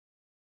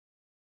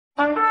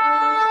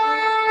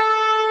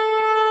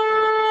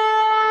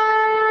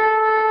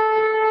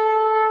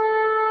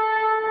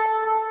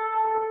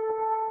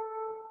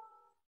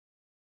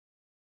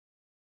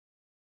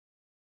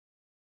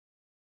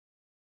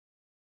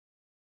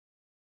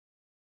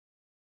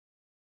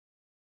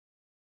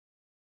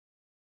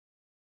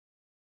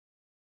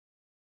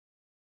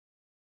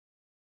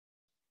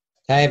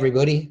Hi,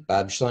 everybody.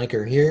 Bob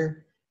Schlenker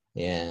here,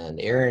 and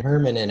Aaron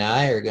Herman and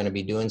I are going to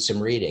be doing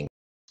some reading.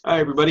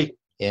 Hi, everybody.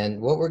 And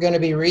what we're going to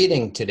be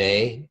reading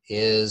today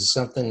is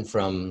something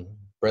from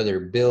Brother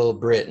Bill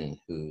Britton,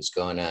 who's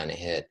gone on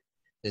ahead.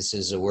 This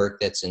is a work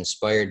that's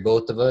inspired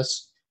both of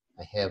us.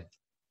 I have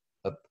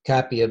a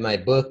copy of my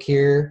book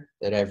here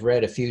that I've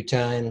read a few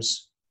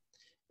times,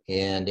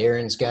 and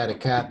Aaron's got a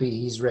copy.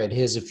 He's read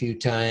his a few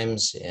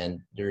times,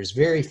 and there's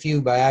very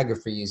few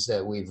biographies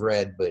that we've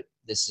read, but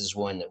this is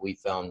one that we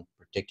found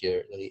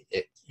particularly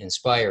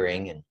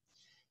inspiring, and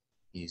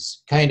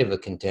he's kind of a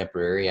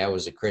contemporary. I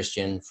was a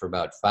Christian for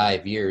about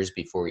 5 years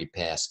before he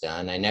passed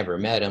on. I never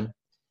met him,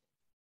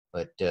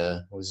 but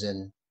was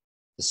in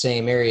the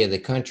same area of the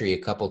country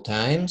a couple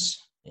times,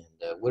 and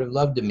would have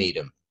loved to meet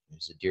him. He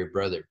was a dear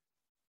brother.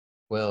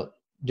 Well,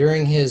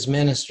 during his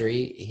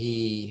ministry,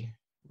 he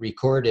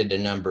recorded a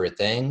number of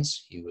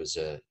things. He was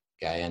a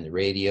guy on the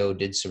radio,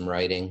 did some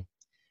writing,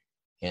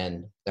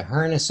 and The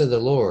Harness of the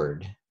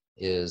Lord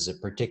is a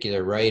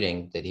particular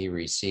writing that he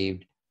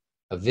received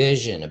a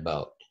vision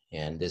about,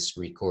 and this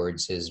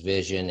records his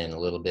vision and a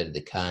little bit of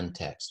the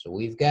context. So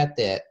we've got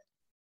that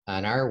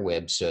on our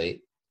website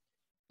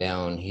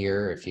down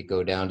here. If you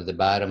go down to the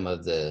bottom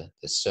of the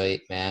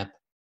site map,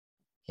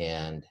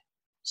 and it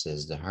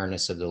says The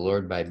Harness of the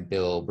Lord by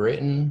Bill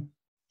Britton,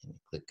 and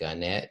click on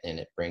that and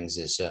it brings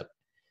this up.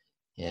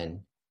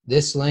 And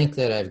this link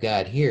that I've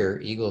got here,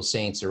 Eagle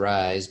Saints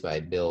Arise by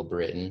Bill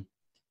Britton,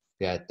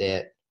 got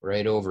that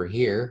right over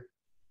here.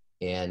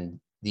 And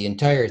the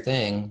entire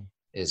thing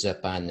is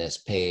up on this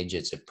page.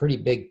 It's a pretty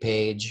big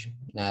page,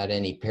 not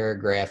any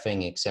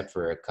paragraphing except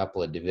for a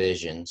couple of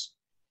divisions.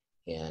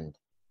 And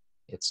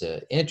it's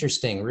an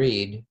interesting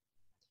read,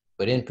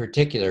 but in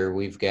particular,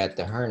 we've got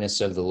the Harness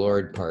of the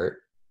Lord part,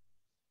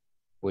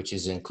 which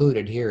is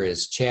included here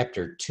as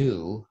chapter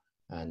 2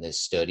 on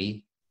this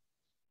study.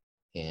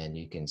 And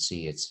you can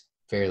see it's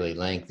fairly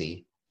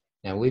lengthy.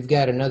 Now we've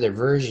got another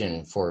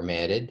version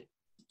formatted,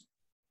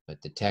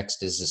 but the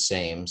text is the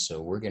same,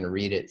 so we're going to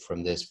read it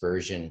from this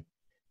version.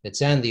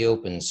 It's on the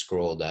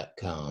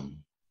openscroll.com.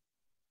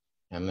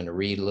 I'm going to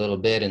read a little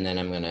bit, and then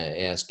I'm going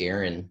to ask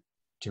Aaron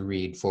to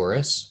read for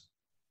us.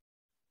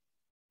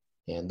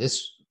 And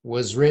this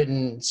was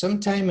written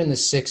sometime in the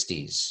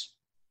 60s.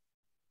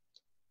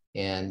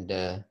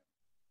 And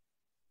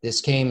this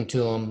came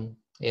to him,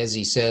 as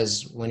he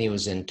says, when he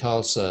was in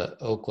Tulsa,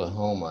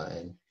 Oklahoma.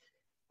 And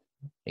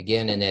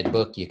again, in that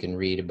book, you can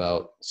read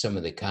about some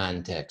of the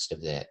context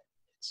of that.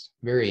 It's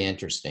very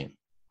interesting.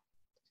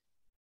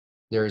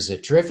 There is a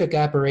terrific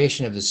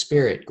operation of the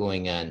Spirit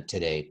going on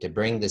today to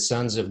bring the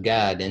sons of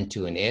God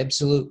into an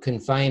absolute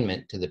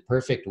confinement to the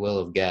perfect will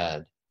of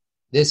God.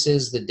 This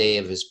is the day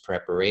of his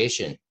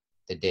preparation,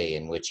 the day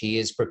in which he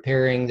is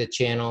preparing the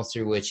channel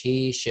through which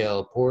he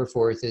shall pour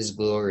forth his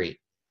glory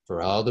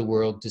for all the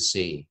world to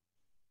see.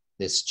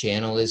 This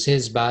channel is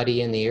his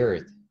body in the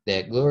earth,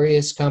 that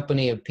glorious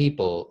company of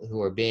people who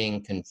are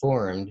being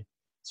conformed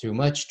through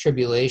much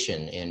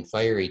tribulation and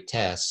fiery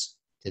tests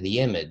to the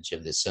image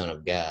of the Son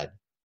of God.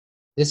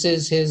 This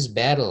is his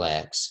battle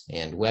axe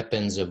and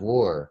weapons of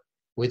war,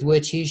 with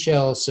which he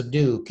shall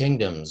subdue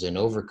kingdoms and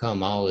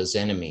overcome all his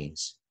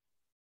enemies.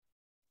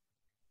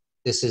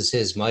 This is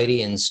his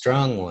mighty and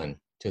strong one,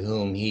 to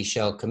whom he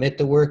shall commit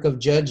the work of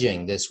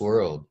judging this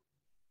world.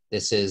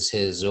 This is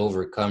his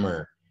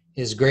overcomer,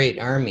 his great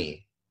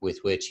army, with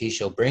which he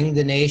shall bring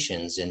the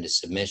nations into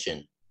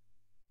submission.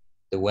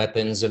 The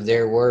weapons of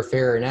their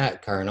warfare are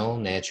not carnal,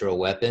 natural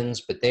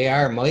weapons, but they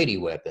are mighty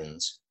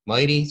weapons,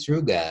 mighty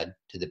through God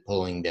to the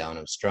pulling down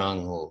of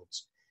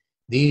strongholds.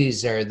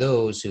 These are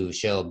those who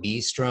shall be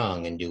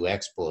strong and do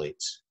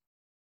exploits.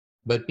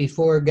 But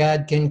before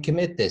God can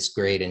commit this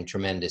great and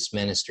tremendous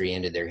ministry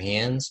into their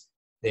hands,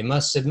 they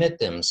must submit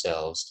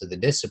themselves to the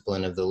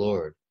discipline of the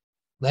Lord,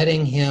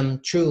 letting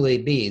him truly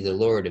be the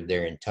Lord of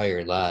their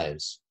entire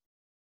lives.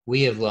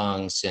 We have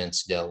long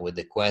since dealt with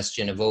the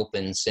question of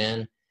open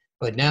sin,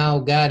 but now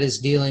God is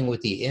dealing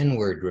with the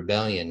inward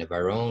rebellion of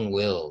our own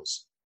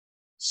wills.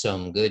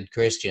 Some good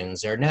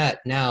Christians are not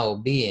now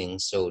being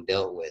so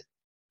dealt with,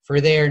 for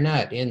they are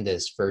not in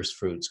this first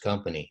fruits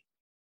company.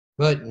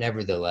 But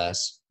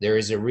nevertheless, there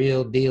is a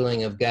real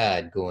dealing of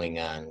God going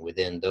on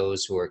within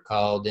those who are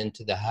called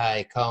into the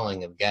high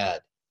calling of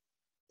God.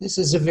 This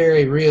is a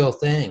very real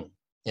thing,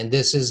 and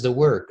this is the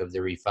work of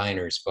the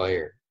refiner's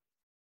fire.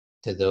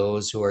 To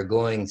those who are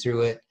going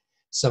through it,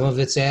 some of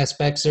its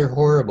aspects are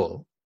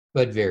horrible,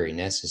 but very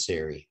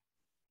necessary.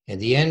 And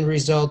the end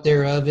result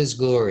thereof is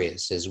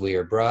glorious, as we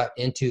are brought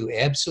into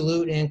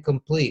absolute and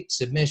complete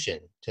submission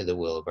to the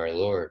will of our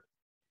Lord.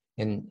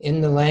 And in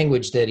the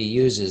language that he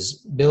uses,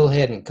 Bill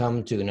hadn't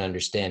come to an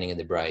understanding of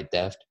the bride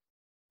theft.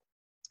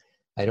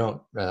 I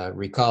don't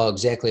recall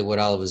exactly what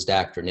all of his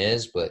doctrine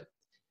is, but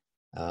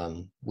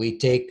we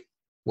take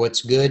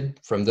what's good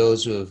from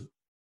those who have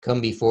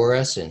come before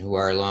us and who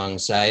are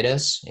alongside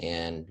us,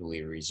 and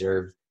we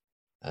reserve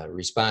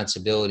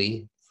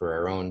responsibility for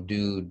our own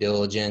due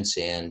diligence,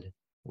 and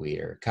we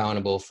are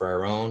accountable for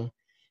our own.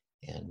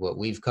 And what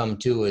we've come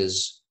to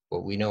is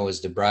what we know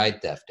as the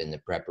bride theft and the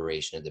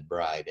preparation of the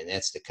bride. And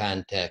that's the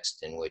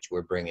context in which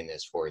we're bringing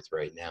this forth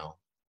right now.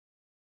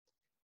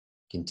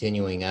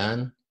 Continuing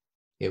on,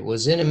 it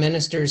was in a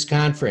ministers'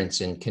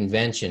 conference and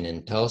convention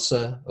in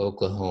Tulsa,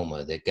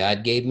 Oklahoma, that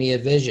God gave me a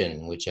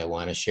vision, which I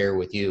want to share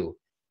with you,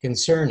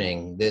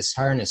 concerning this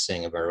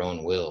harnessing of our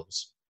own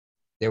wills.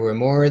 There were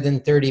more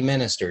than 30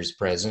 ministers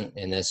present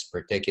in this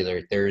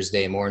particular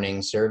Thursday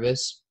morning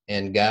service,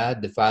 and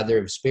God, the Father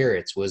of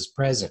Spirits, was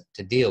present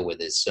to deal with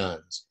his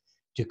sons,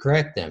 to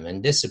correct them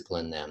and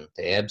discipline them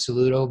to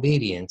absolute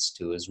obedience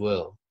to his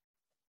will.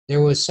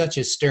 There was such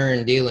a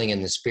stern dealing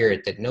in the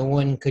Spirit that no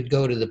one could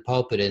go to the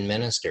pulpit and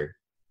minister.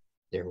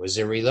 There was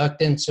a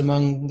reluctance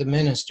among the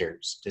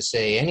ministers to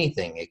say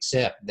anything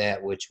except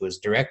that which was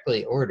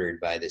directly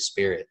ordered by the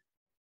Spirit.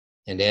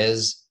 And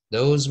as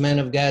those men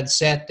of God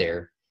sat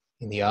there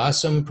in the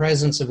awesome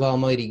presence of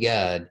Almighty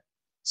God,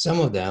 some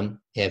of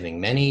them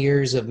having many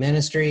years of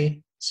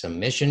ministry, some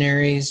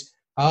missionaries,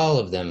 all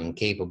of them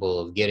capable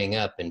of getting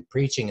up and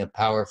preaching a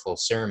powerful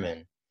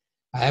sermon,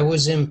 I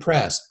was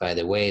impressed by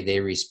the way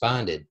they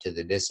responded to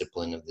the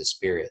discipline of the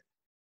Spirit.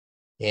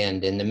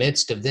 And in the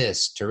midst of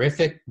this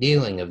terrific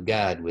dealing of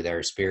God with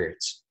our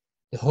spirits,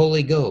 the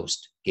Holy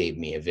Ghost gave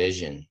me a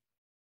vision.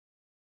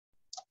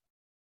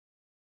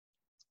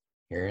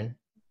 Aaron?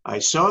 I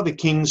saw the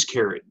king's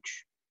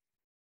carriage.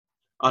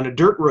 On a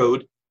dirt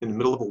road in the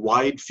middle of a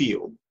wide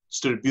field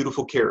stood a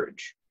beautiful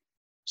carriage,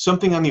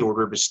 something on the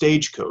order of a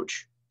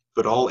stagecoach,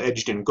 but all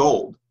edged in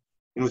gold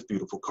and with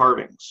beautiful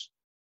carvings.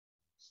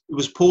 It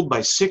was pulled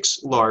by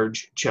 6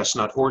 large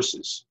chestnut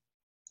horses,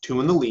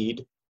 2 in the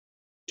lead,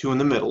 2 in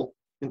the middle,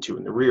 and 2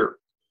 in the rear.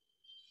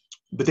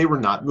 But they were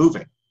not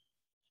moving.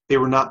 They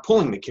were not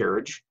pulling the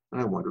carriage,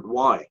 and I wondered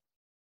why.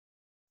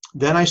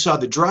 Then I saw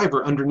the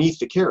driver underneath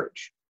the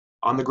carriage,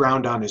 on the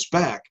ground on his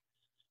back,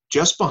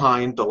 just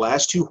behind the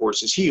last 2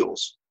 horses'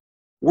 heels,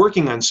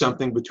 working on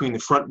something between the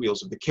front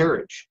wheels of the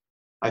carriage.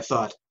 I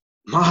thought,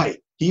 my,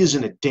 he is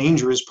in a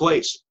dangerous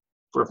place,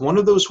 for if one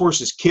of those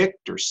horses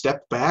kicked or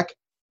stepped back,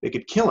 they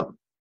could kill him,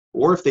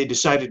 or if they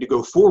decided to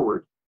go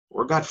forward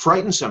or got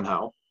frightened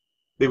somehow,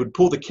 they would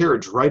pull the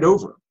carriage right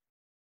over him.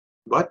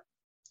 But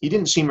he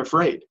didn't seem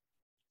afraid,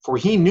 for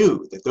he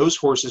knew that those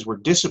horses were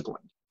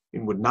disciplined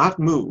and would not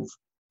move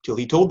till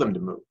he told them to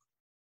move.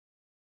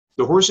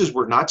 The horses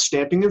were not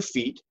stamping their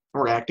feet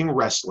or acting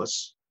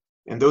restless,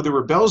 and though there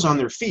were bells on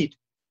their feet,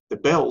 the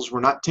bells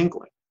were not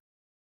tinkling.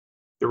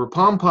 There were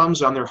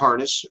pom-poms on their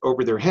harness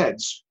over their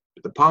heads,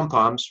 but the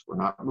pom-poms were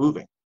not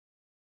moving.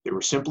 They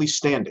were simply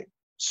standing,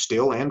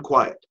 still and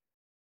quiet,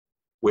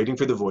 waiting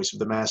for the voice of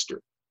the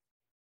master.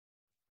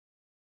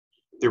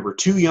 There were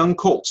 2 young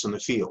colts in the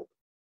field.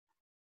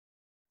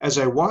 As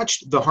I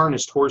watched the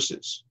harnessed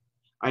horses,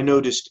 I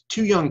noticed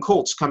 2 young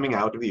colts coming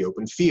out of the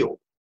open field,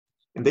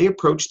 and they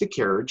approached the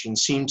carriage and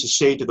seemed to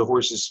say to the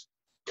horses,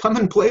 "Come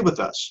and play with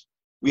us.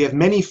 We have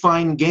many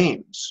fine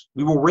games.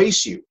 We will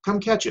race you. Come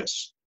catch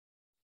us."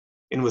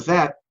 And with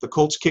that, the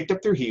colts kicked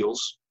up their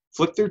heels,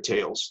 flicked their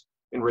tails,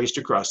 and raced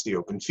across the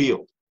open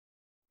field.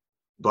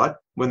 But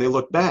when they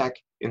looked back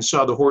and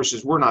saw the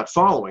horses were not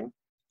following,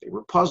 they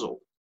were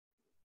puzzled.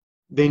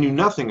 They knew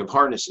nothing of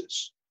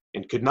harnesses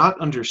and could not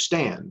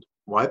understand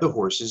why the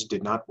horses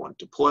did not want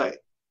to play.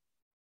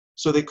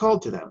 So they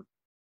called to them,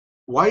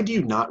 "Why do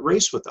you not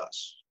race with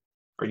us?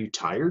 Are you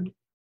tired?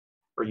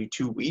 Are you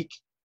too weak?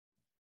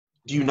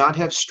 Do you not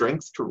have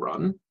strength to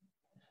run?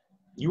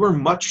 You are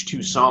much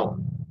too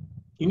solemn.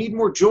 You need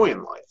more joy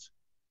in life."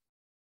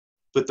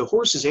 But the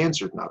horses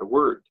answered not a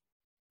word,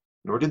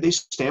 nor did they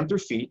stamp their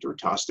feet or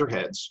toss their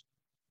heads,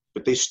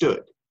 but they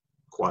stood,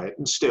 quiet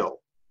and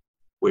still,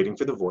 waiting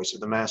for the voice of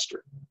the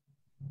master.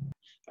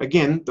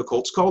 Again, the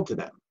colts called to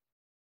them,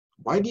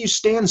 "Why do you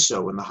stand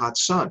so in the hot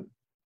sun?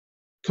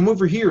 Come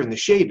over here in the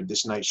shade of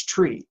this nice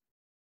tree.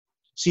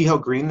 See how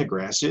green the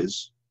grass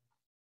is?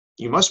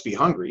 You must be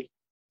hungry.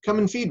 Come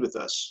and feed with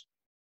us.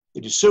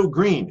 It is so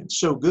green and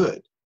so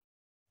good.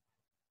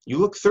 You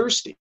look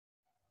thirsty.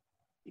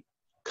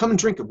 Come and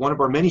drink of one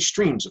of our many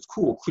streams of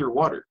cool, clear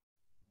water."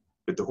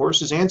 But the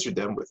horses answered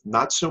them with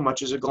not so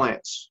much as a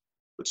glance,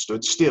 but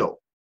stood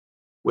still,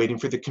 waiting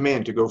for the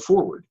command to go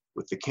forward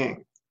with the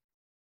king.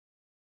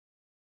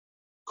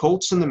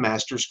 Colts in the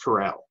master's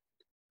corral.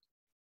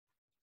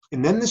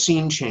 And then the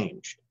scene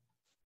changed,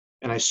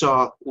 and I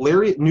saw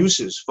lariat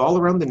nooses fall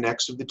around the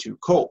necks of the 2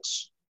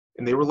 colts,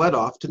 and they were led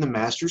off to the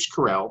master's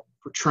corral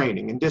for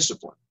training and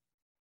discipline.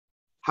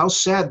 How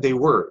sad they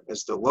were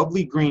as the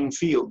lovely green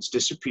fields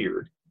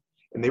disappeared,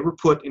 and they were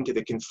put into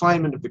the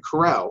confinement of the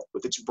corral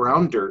with its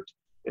brown dirt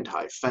and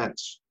high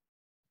fence.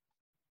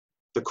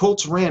 The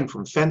colts ran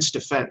from fence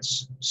to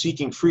fence,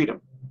 seeking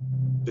freedom,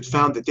 but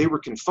found that they were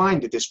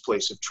confined to this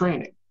place of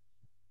training.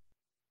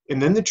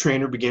 And then the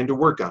trainer began to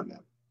work on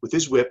them with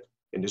his whip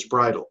and his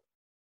bridle.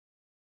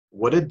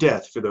 What a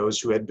death for those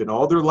who had been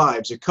all their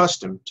lives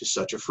accustomed to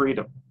such a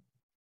freedom.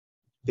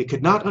 They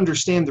could not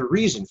understand the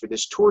reason for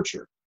this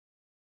torture,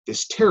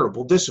 this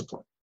terrible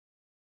discipline.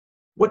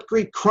 What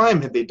great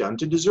crime had they done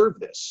to deserve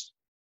this?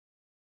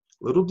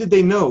 Little did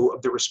they know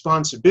of the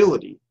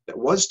responsibility that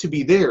was to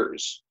be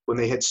theirs when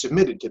they had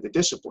submitted to the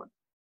discipline,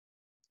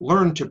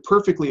 learned to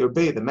perfectly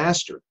obey the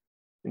master,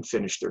 and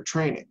finish their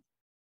training.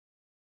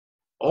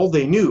 All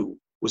they knew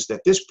was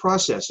that this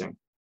processing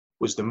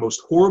was the most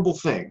horrible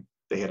thing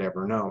they had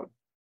ever known.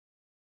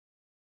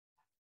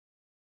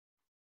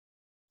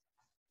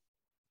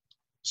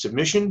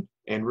 Submission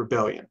and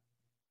rebellion.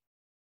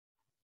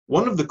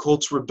 One of the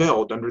colts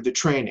rebelled under the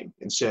training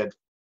and said,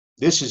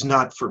 "This is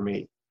not for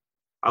me.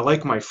 I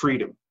like my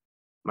freedom,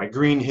 my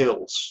green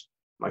hills,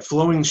 my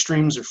flowing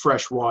streams of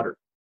fresh water.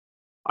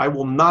 I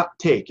will not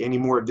take any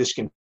more of this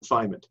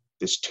confinement,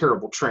 this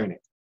terrible training."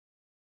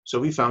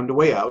 So he found a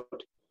way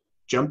out,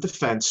 jumped the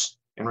fence,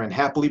 and ran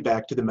happily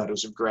back to the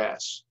meadows of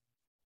grass.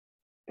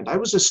 And I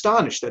was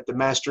astonished that the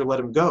master let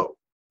him go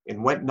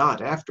and went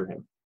not after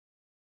him.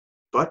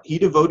 But he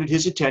devoted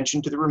his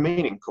attention to the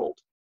remaining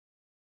colt.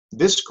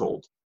 This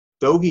colt,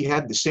 though he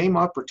had the same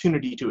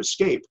opportunity to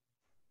escape,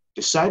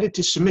 decided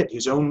to submit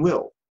his own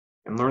will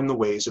and learn the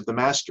ways of the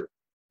master.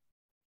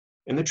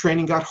 And the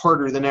training got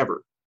harder than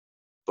ever,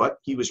 but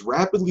he was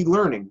rapidly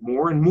learning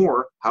more and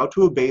more how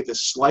to obey the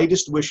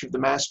slightest wish of the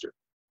master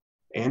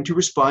and to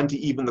respond to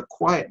even the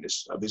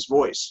quietness of his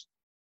voice.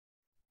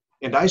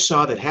 And I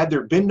saw that had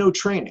there been no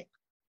training,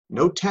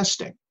 no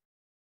testing,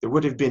 there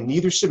would have been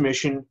neither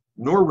submission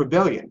nor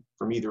rebellion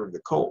from either of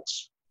the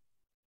colts.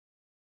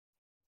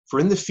 For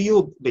in the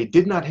field, they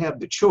did not have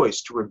the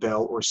choice to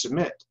rebel or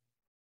submit.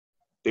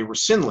 They were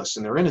sinless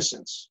in their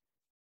innocence.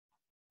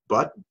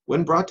 But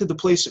when brought to the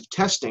place of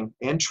testing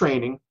and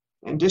training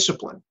and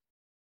discipline,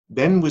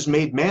 then was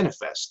made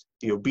manifest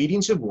the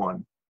obedience of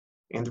one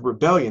and the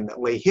rebellion that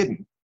lay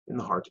hidden in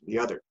the heart of the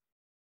other.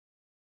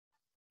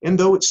 And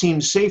though it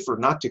seemed safer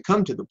not to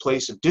come to the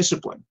place of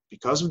discipline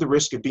because of the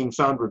risk of being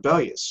found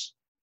rebellious,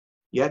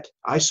 yet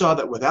I saw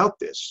that without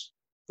this,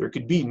 there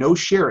could be no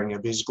sharing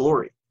of his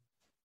glory,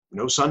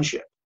 no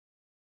sonship.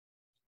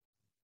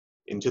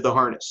 Into the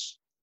harness.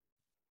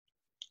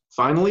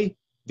 Finally,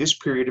 this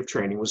period of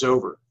training was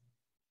over.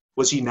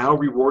 Was he now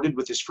rewarded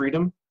with his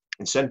freedom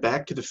and sent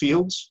back to the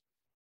fields?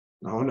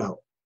 No,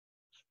 no.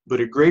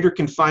 But a greater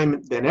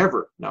confinement than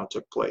ever now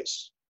took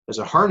place, as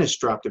a harness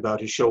dropped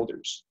about his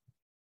shoulders.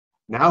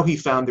 Now he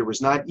found there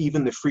was not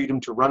even the freedom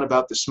to run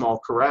about the small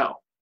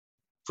corral,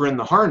 for in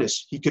the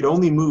harness he could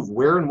only move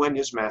where and when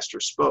his master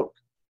spoke,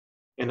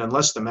 and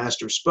unless the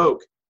master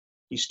spoke,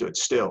 he stood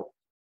still.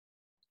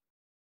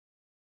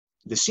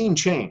 The scene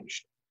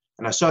changed,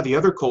 and I saw the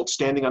other colt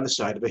standing on the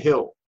side of a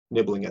hill,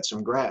 nibbling at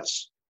some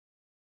grass.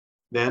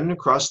 Then,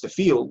 across the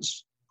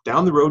fields,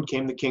 down the road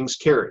came the king's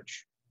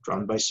carriage,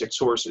 drawn by 6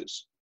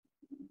 horses.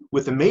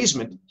 With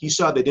amazement, he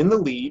saw that in the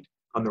lead,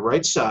 on the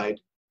right side,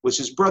 was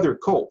his brother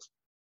colt,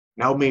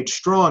 now made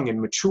strong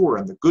and mature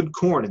on the good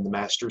corn in the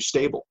master's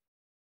stable.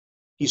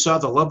 He saw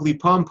the lovely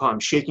pom-pom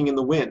shaking in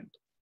the wind,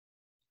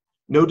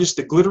 noticed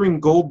the glittering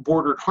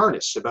gold-bordered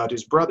harness about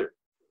his brother,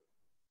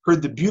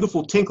 heard the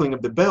beautiful tinkling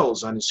of the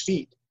bells on his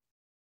feet,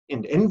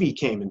 and envy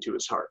came into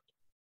his heart.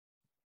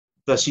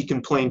 Thus he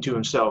complained to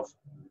himself,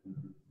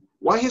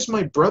 "Why has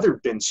my brother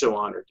been so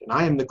honored, and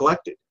I am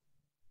neglected?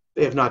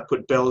 They have not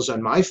put bells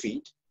on my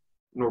feet,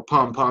 nor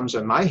pom-poms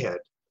on my head.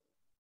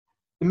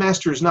 The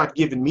master has not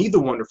given me the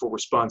wonderful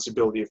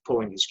responsibility of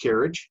pulling his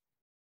carriage,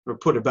 nor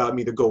put about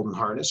me the golden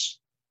harness.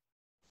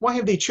 Why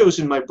have they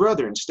chosen my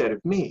brother instead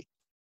of me?"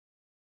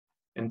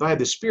 And by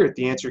the Spirit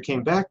the answer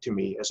came back to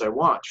me as I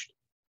watched.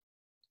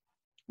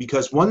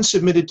 Because one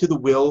submitted to the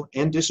will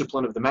and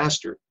discipline of the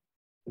master,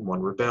 and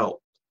one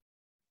rebelled.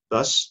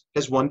 Thus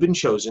has one been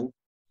chosen,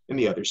 and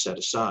the other set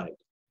aside.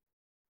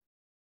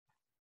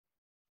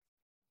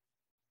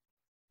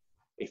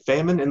 A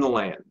famine in the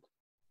land.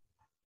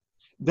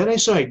 Then I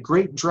saw a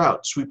great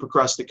drought sweep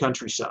across the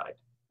countryside,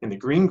 and the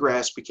green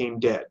grass became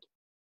dead,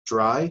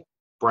 dry,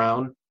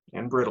 brown,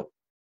 and brittle.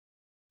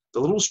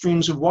 The little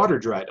streams of water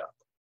dried up,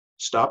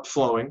 stopped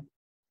flowing,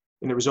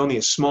 and there was only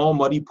a small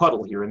muddy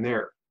puddle here and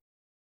there.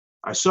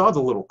 I saw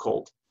the little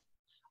colt.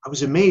 I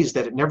was amazed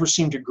that it never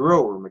seemed to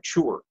grow or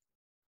mature,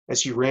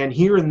 as he ran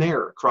here and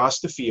there across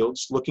the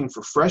fields looking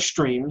for fresh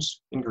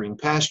streams and green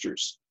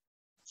pastures,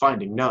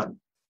 finding none.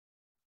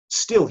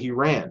 Still he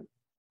ran,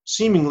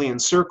 seemingly in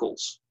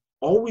circles,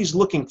 always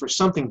looking for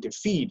something to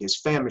feed his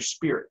famished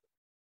spirit.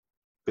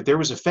 But there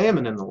was a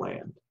famine in the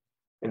land,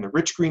 and the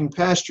rich green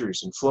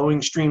pastures and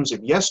flowing streams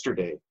of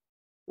yesterday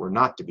were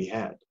not to be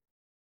had.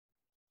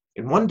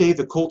 And one day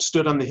the colt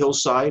stood on the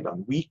hillside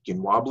on weak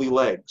and wobbly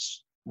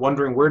legs,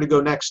 wondering where to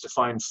go next to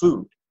find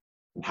food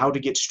and how to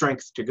get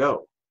strength to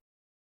go.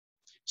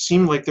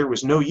 Seemed like there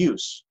was no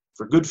use,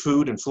 for good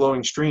food and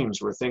flowing streams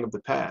were a thing of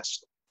the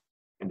past,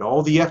 and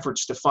all the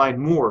efforts to find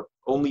more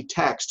only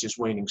taxed his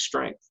waning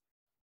strength.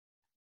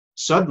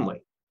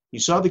 Suddenly, he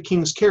saw the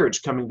king's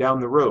carriage coming down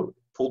the road,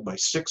 pulled by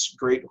 6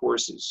 great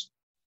horses,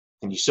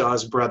 and he saw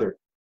his brother,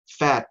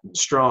 fat and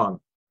strong,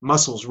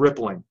 muscles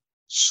rippling,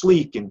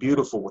 sleek and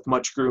beautiful with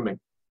much grooming.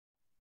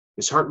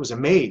 His heart was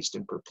amazed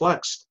and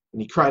perplexed,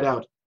 and he cried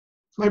out,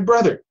 "My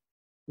brother,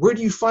 where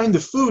do you find the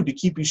food to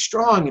keep you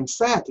strong and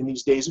fat in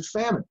these days of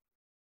famine?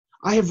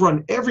 I have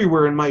run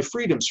everywhere in my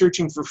freedom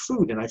searching for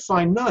food, and I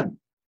find none.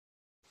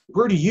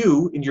 Where do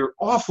you, in your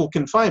awful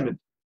confinement,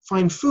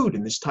 find food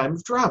in this time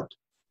of drought?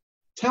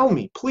 Tell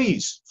me,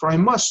 please, for I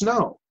must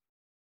know."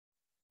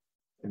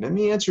 And then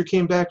the answer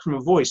came back from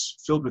a voice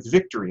filled with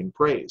victory and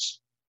praise.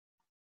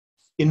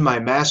 "In my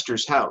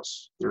master's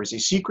house, there is a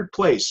secret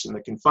place in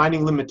the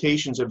confining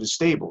limitations of his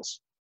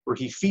stables, where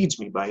he feeds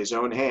me by his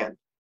own hand,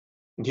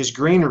 and his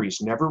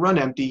granaries never run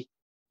empty,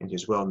 and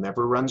his well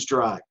never runs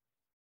dry."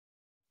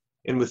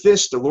 And with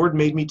this, the Lord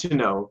made me to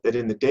know that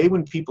in the day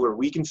when people are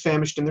weak and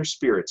famished in their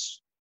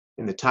spirits,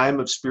 in the time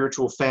of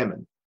spiritual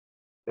famine,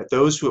 that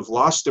those who have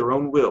lost their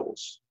own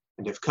wills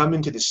and have come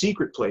into the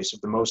secret place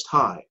of the Most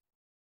High,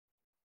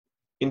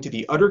 into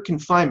the utter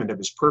confinement of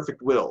his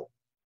perfect will,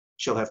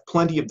 shall have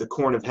plenty of the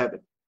corn of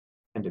heaven,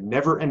 and a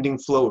never-ending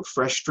flow of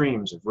fresh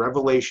streams of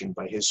revelation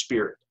by his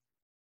Spirit.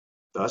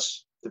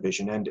 Thus the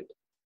vision ended.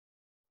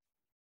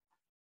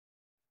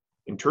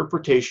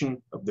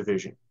 Interpretation of the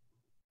vision.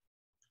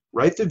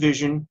 Write the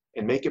vision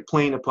and make it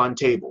plain upon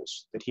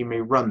tables, that he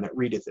may run that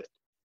readeth it.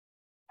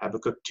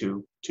 Habakkuk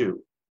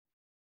 2:2.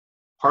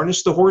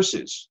 Harness the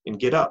horses, and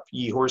get up,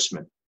 ye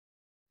horsemen.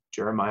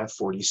 Jeremiah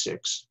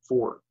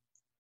 46:4.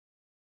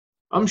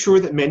 I'm sure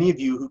that many of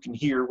you who can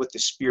hear what the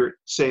Spirit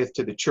saith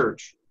to the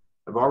church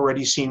have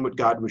already seen what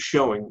God was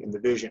showing in the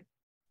vision.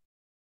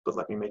 But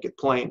let me make it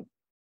plain.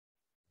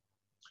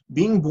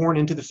 Being born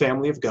into the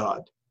family of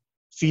God,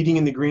 feeding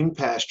in the green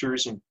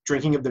pastures and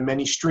drinking of the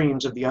many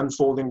streams of the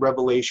unfolding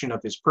revelation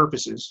of his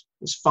purposes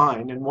is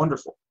fine and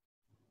wonderful.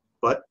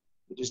 But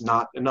it is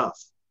not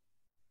enough.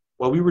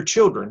 While we were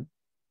children,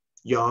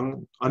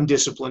 young,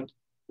 undisciplined,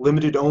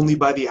 limited only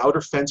by the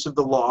outer fence of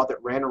the law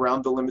that ran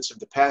around the limits of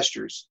the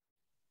pastures,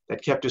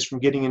 that kept us from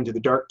getting into the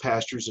dark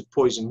pastures of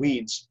poison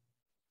weeds,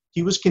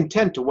 he was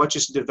content to watch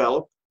us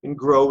develop and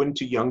grow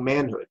into young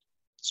manhood,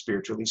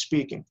 spiritually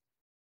speaking.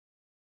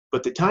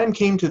 But the time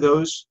came to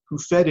those who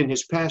fed in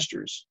his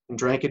pastures and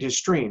drank at his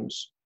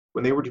streams,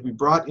 when they were to be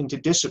brought into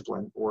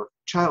discipline or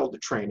child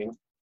training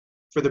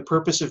for the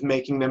purpose of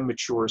making them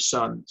mature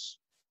sons.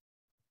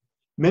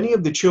 Many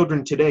of the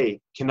children today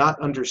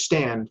cannot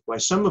understand why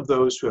some of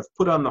those who have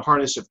put on the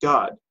harness of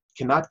God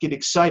cannot get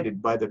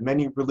excited by the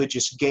many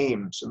religious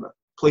games and the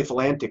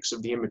playful antics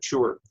of the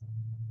immature.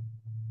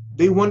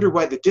 They wonder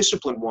why the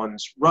disciplined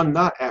ones run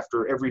not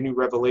after every new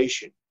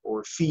revelation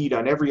or feed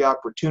on every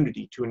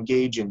opportunity to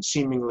engage in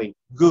seemingly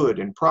good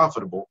and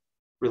profitable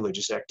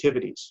religious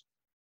activities.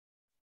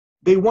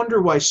 They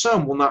wonder why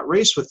some will not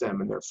race with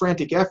them in their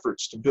frantic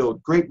efforts to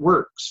build great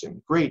works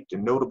and great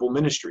and notable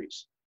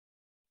ministries.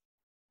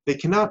 They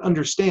cannot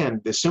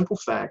understand the simple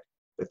fact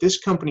that this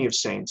company of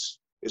saints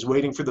is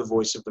waiting for the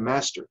voice of the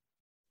Master,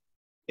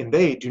 and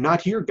they do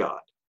not hear God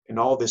in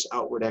all this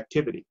outward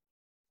activity.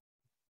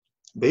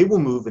 They will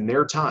move in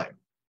their time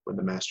when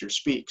the Master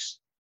speaks,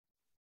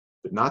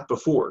 but not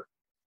before.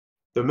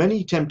 The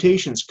many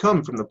temptations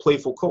come from the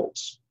playful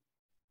colts,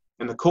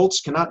 and the colts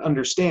cannot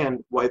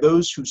understand why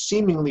those who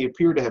seemingly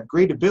appear to have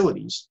great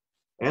abilities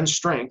and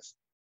strength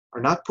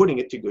are not putting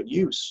it to good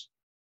use.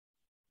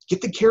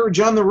 "Get the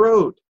carriage on the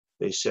road,"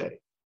 they say,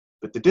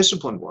 but the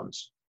disciplined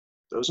ones,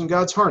 those in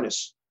God's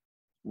harness,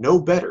 know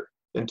better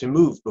than to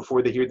move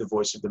before they hear the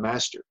voice of the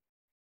Master.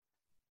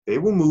 They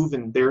will move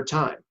in their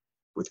time,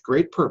 with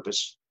great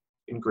purpose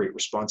and great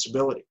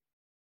responsibility.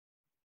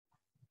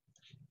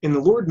 And the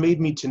Lord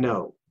made me to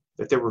know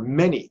that there were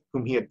many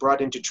whom he had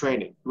brought into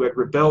training who had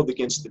rebelled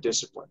against the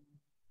discipline,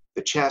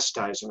 the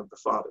chastising of the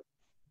Father.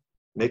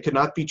 And they could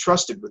not be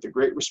trusted with the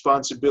great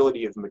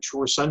responsibility of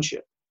mature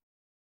sonship.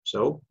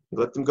 So he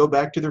let them go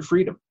back to their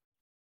freedom,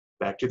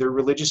 back to their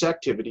religious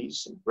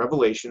activities and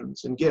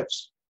revelations and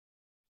gifts.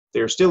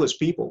 They are still his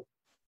people,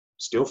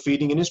 still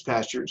feeding in his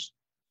pastures,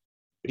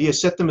 but he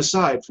has set them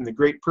aside from the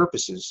great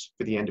purposes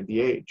for the end of the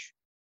age.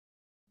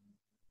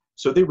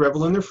 So they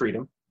revel in their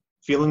freedom,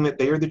 feeling that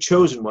they are the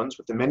chosen ones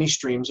with the many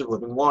streams of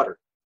living water,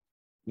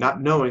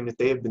 not knowing that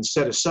they have been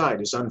set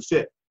aside as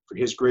unfit for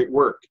his great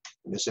work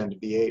in this end of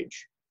the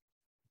age.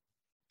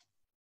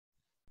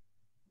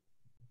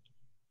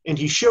 And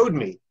he showed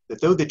me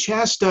that though the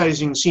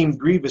chastising seemed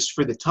grievous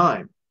for the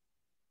time,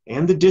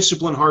 and the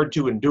discipline hard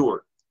to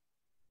endure,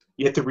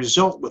 yet the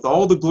result with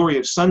all the glory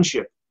of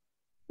sonship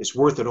is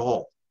worth it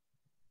all.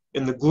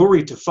 And the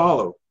glory to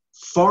follow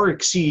far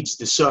exceeds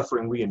the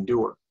suffering we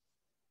endure.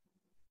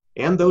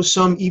 And though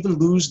some even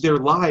lose their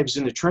lives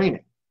in the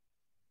training,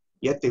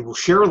 yet they will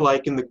share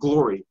alike in the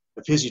glory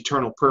of his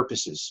eternal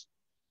purposes.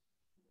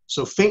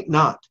 So faint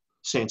not,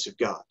 saints of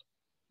God,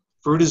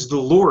 for it is the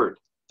Lord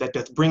that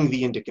doth bring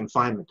thee into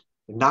confinement,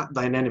 and not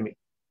thine enemy.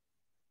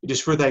 It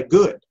is for thy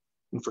good,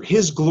 and for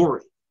his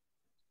glory.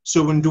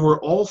 So endure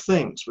all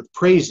things with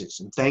praises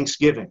and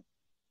thanksgiving,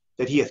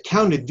 that he hath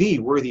counted thee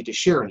worthy to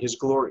share in his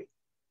glory.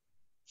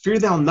 Fear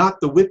thou not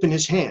the whip in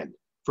his hand,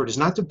 for it is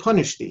not to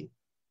punish thee,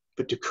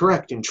 but to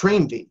correct and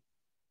train thee,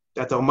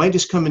 that thou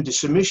mightest come into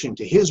submission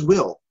to his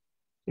will,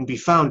 and be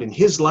found in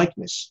his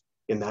likeness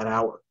in that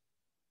hour.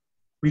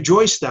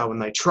 Rejoice thou in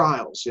thy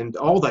trials and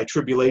all thy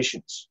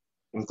tribulations,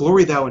 and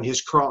glory thou in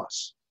his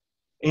cross,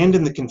 and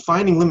in the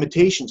confining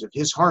limitations of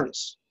his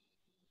harness.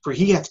 For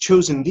he hath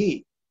chosen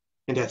thee,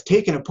 and hath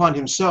taken upon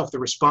himself the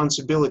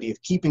responsibility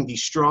of keeping thee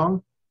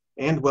strong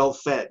and well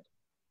fed.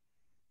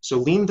 So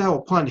lean thou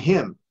upon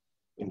him,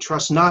 and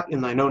trust not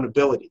in thine own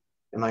ability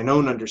and thine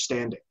own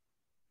understanding.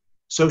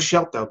 So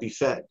shalt thou be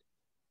fed,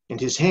 and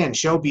his hand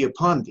shall be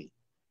upon thee,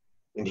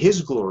 and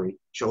his glory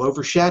shall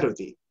overshadow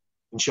thee,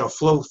 and shall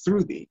flow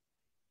through thee,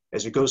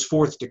 as it goes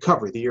forth to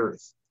cover the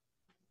earth.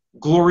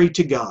 Glory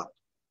to God.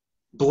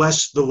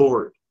 Bless the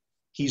Lord.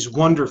 He's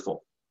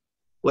wonderful.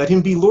 Let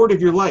him be Lord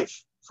of your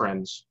life,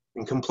 friends,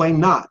 and complain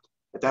not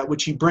at that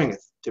which he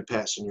bringeth to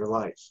pass in your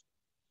life.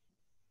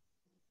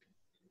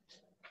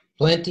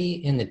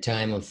 Plenty in the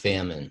time of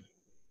famine.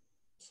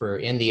 For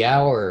in the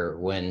hour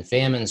when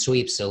famine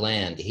sweeps the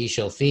land, he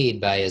shall feed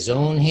by his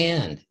own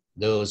hand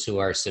those who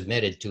are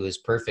submitted to his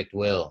perfect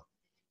will,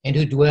 and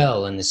who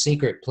dwell in the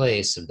secret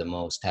place of the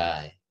Most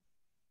High.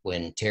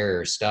 When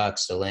terror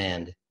stalks the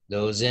land,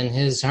 those in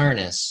his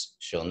harness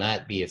shall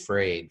not be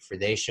afraid, for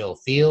they shall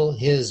feel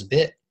his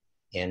bit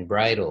and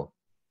bridle,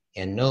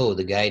 and know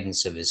the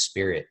guidance of his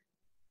spirit.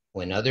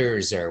 When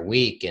others are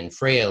weak and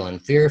frail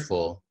and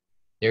fearful,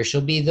 there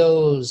shall be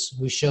those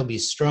who shall be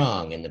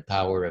strong in the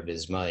power of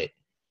his might,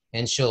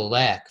 and shall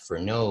lack for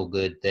no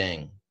good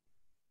thing.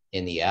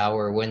 In the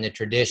hour when the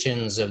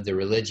traditions of the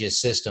religious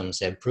systems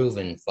have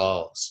proven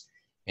false,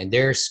 and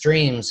their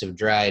streams have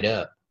dried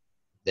up,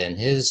 then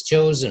his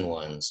chosen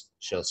ones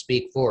shall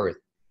speak forth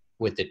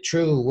with the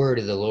true word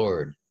of the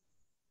Lord.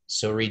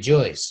 So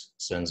rejoice,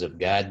 sons of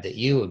God, that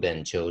you have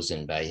been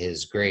chosen by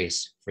his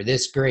grace for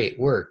this great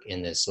work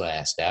in this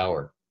last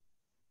hour.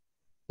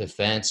 The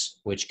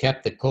fence which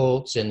kept the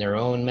colts in their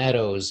own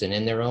meadows and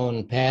in their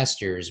own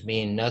pastures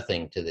mean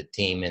nothing to the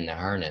team in the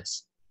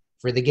harness,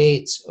 for the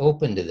gates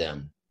open to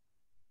them,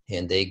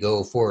 and they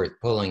go forth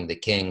pulling the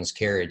king's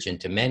carriage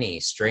into many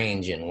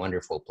strange and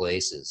wonderful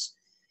places.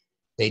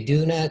 They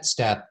do not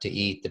stop to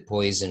eat the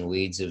poison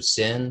weeds of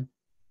sin,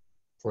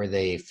 for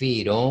they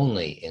feed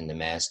only in the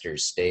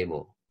master's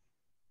stable.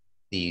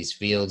 These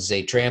fields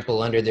they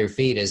trample under their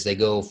feet as they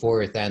go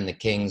forth on the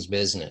king's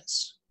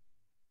business.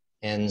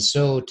 And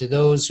so to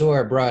those who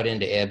are brought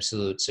into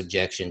absolute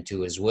subjection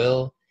to his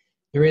will,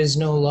 there is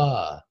no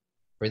law,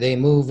 for they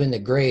move in the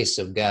grace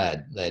of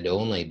God, led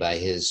only by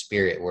his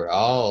Spirit, where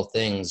all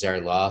things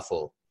are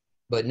lawful,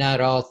 but not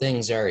all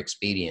things are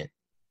expedient.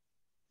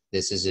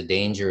 This is a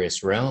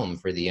dangerous realm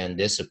for the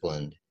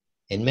undisciplined,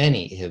 and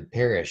many have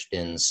perished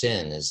in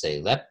sin as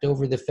they leapt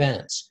over the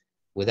fence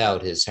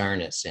without his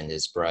harness and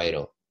his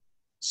bridle.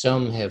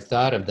 Some have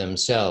thought of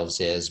themselves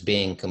as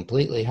being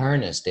completely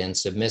harnessed and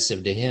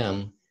submissive to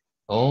him,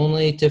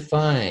 only to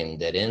find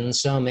that in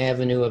some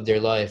avenue of their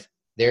life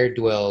there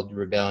dwelled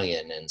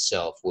rebellion and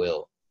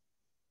self-will.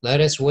 Let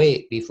us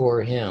wait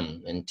before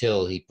him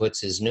until he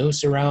puts his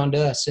noose around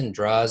us and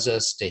draws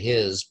us to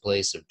his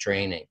place of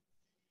training.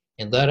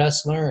 And let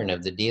us learn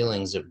of the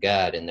dealings of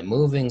God and the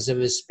movings of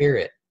his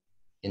Spirit,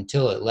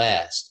 until at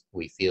last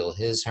we feel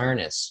his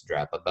harness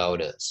drop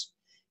about us,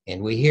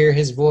 and we hear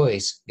his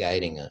voice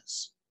guiding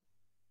us.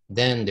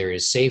 Then there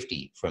is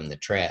safety from the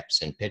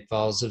traps and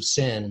pitfalls of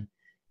sin,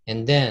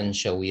 and then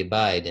shall we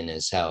abide in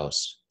his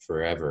house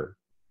forever.